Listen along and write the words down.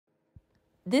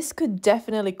This could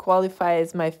definitely qualify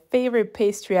as my favorite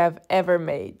pastry I've ever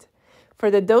made. For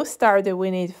the dough starter,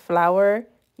 we need flour,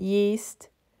 yeast,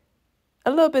 a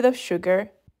little bit of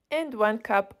sugar, and 1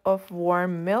 cup of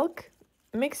warm milk.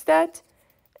 Mix that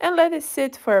and let it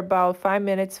sit for about 5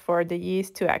 minutes for the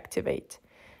yeast to activate.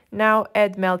 Now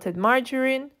add melted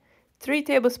margarine, 3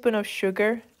 tablespoons of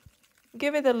sugar,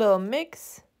 give it a little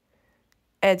mix,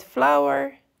 add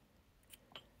flour,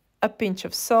 a pinch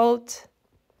of salt,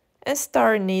 and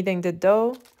start kneading the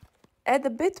dough. Add a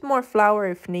bit more flour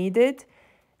if needed,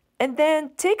 and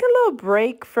then take a little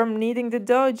break from kneading the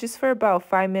dough just for about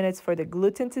 5 minutes for the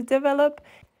gluten to develop,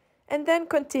 and then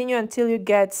continue until you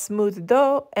get smooth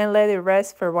dough and let it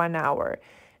rest for 1 hour.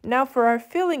 Now for our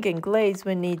filling and glaze,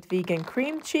 we need vegan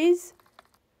cream cheese,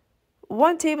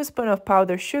 1 tablespoon of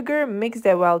powdered sugar, mix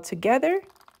that well together.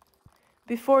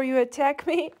 Before you attack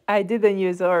me, I didn't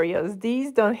use Oreos.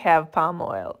 These don't have palm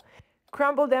oil.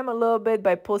 Crumble them a little bit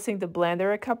by pulsing the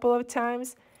blender a couple of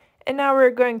times. And now we're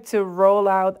going to roll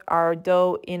out our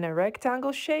dough in a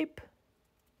rectangle shape.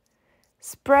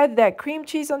 Spread that cream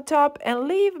cheese on top and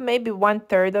leave maybe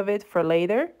 1/3 of it for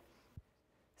later.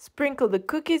 Sprinkle the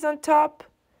cookies on top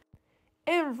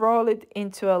and roll it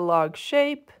into a log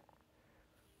shape.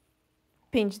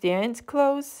 Pinch the ends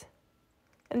close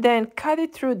and then cut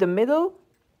it through the middle.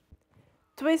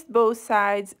 Twist both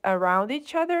sides around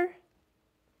each other.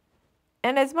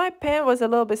 And as my pan was a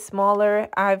little bit smaller,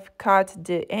 I've cut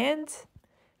the end.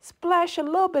 Splash a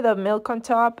little bit of milk on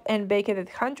top and bake it at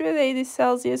 180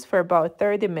 Celsius for about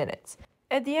 30 minutes.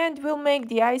 At the end, we'll make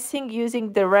the icing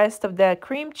using the rest of the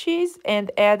cream cheese and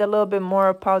add a little bit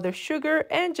more powdered sugar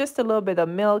and just a little bit of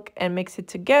milk and mix it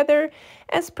together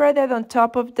and spread that on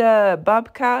top of the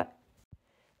babka.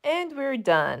 And we're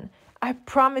done. I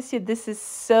promise you this is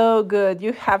so good.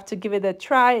 You have to give it a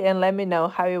try and let me know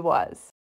how it was.